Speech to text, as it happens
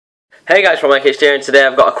Hey guys, ProMikeHD, and today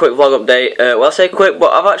I've got a quick vlog update. Well, I say quick,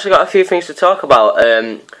 but I've actually got a few things to talk about.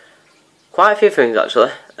 Quite a few things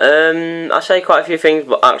actually. I say quite a few things,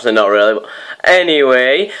 but actually not really. But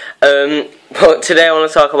anyway, but today I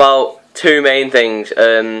want to talk about two main things.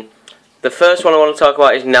 The first one I want to talk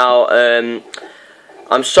about is now.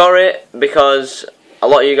 I'm sorry because a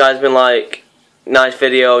lot of you guys have been like, nice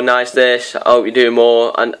video, nice this, I hope you do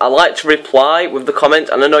more, and I like to reply with the comments,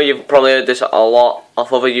 and I know you've probably heard this a lot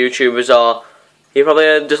off other YouTubers, or you probably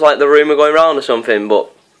heard just like the rumour going around or something, but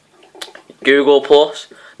Google Plus,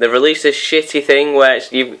 they've released this shitty thing where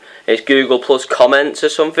it's Google Plus comments or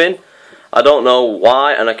something. I don't know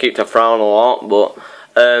why, and I keep to frown a lot, but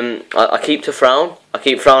I keep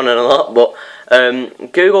frowning a lot, but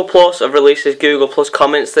Google Plus have released this Google Plus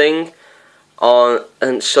comments thing,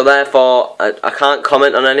 and so therefore I can't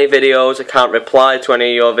comment on any videos, I can't reply to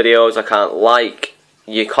any of your videos, I can't like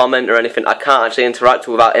your comment or anything, I can't actually interact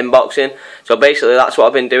without inboxing. So basically that's what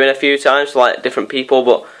I've been doing a few times to like different people,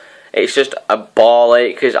 but it's just a ball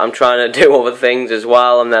ache because I'm trying to do other things as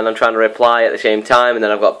well, and then I'm trying to reply at the same time, and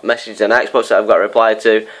then I've got messages on Xbox that I've got to reply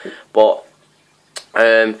to. But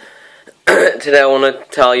today I want to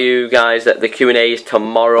tell you guys that the Q&A is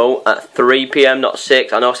tomorrow at 3 PM, not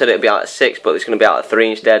 6. I know I said it would be out at 6, but it's going to be out at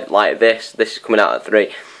 3 instead, like this. This is coming out at 3.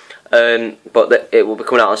 But it will be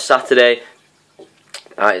coming out on Saturday.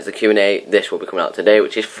 That is the Q&A. This will be coming out today,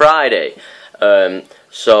 which is Friday.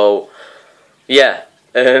 So, yeah.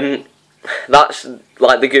 That's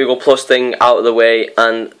like the Google Plus thing out of the way.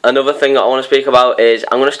 And another thing that I want to speak about is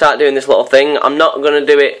I'm going to start doing this little thing. I'm not going to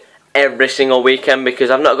do it every single weekend because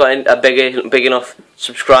I've not got a big enough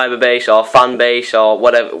subscriber base or fan base or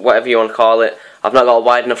whatever you want to call it. I've not got a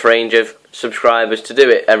wide enough range of subscribers to do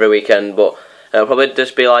it every weekend, but it'll probably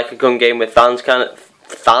just be like a gun game with fans kind of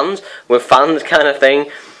thing,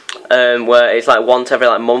 where it's like once every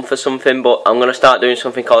like month or something. But I'm gonna start doing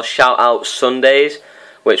something called Shout Out Sundays,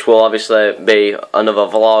 which will obviously be another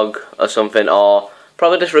vlog or something, or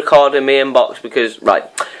probably just recording me inbox because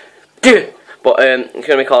But it's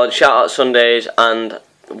going to be called Shout Out Sundays, and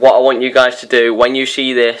what I want you guys to do when you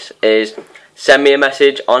see this is send me a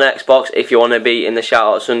message on Xbox if you want to be in the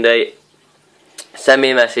Shout Out Sunday. Send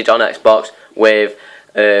me a message on Xbox with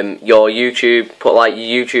your YouTube, put like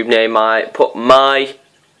your YouTube name, put my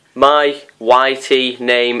YT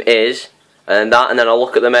name is, and then I'll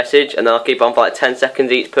look at the message, and then I'll keep on for like 10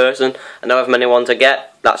 seconds each person, and however many ones I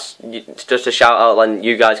get, it's just a shout out, and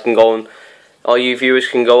you guys can go and all you viewers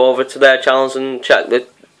can go over to their channels and check the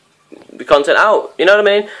content out. You know what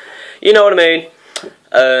I mean? You know what I mean?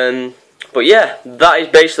 But yeah, that is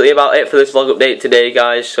basically about it for this vlog update today,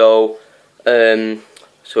 guys. So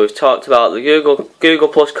we've talked about the Google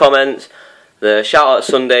Plus comments, the Shout Out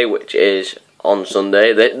Sunday, which is on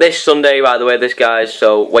Sunday. This Sunday, by the way, this guys.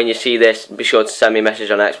 So when you see this, be sure to send me a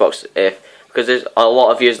message on Xbox because there's a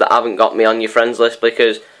lot of yous that haven't got me on your friends list,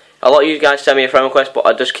 because a lot of you guys send me a friend request, but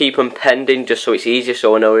I just keep them pending just so it's easier,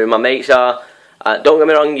 so I know who my mates are. Don't get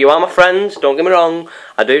me wrong, you are my friends, don't get me wrong.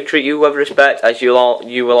 I do treat you with respect, as you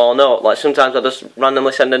will all know. Like sometimes I just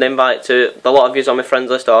randomly send an invite to a lot of you on my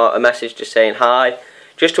friends list, or a message just saying hi,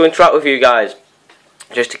 just to interact with you guys,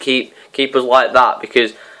 just to keep us like that,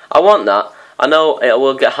 because I want that. I know it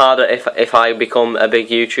will get harder if I become a big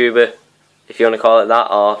YouTuber, if you want to call it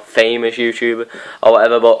that, or famous YouTuber, or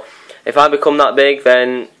whatever, but if I become that big,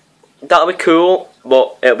 then that'll be cool,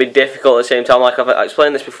 but it'll be difficult at the same time. Like I've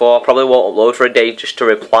explained this before, I probably won't upload for a day just to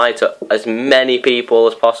reply to as many people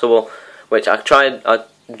as possible, which I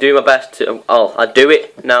do my best to. Oh, I do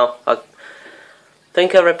it now. I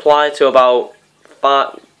think I reply to about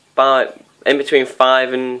in between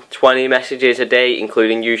 5 and 20 messages a day,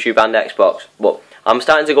 including YouTube and Xbox. But I'm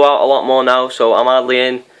starting to go out a lot more now, so I'm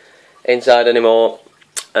hardly inside anymore.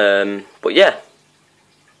 But yeah,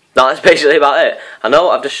 that's basically about it. I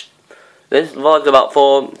know this vlog's about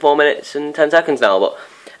 4 minutes and 10 seconds now, but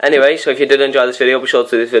anyway, so if you did enjoy this video, be sure to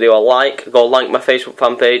do this video a like, go like my Facebook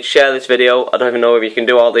fan page, share this video. I don't even know if you can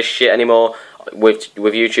do all this shit anymore with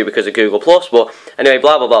YouTube because of Google Plus, but anyway,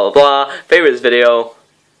 blah blah blah blah blah. Favorite this video,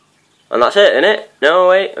 and that's it, innit? No,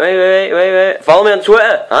 wait. Follow me on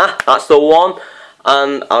Twitter. That's the one.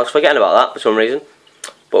 And I was forgetting about that for some reason.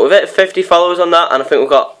 But we've hit 50 followers on that, and I think we've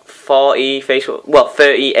got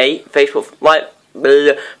 38 Facebook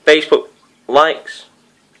likes,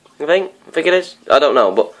 I think it is, I don't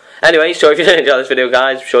know, but anyway, so if you did enjoy this video,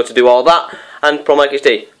 guys, be sure to do all that, and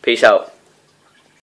ProMikeHD, peace out.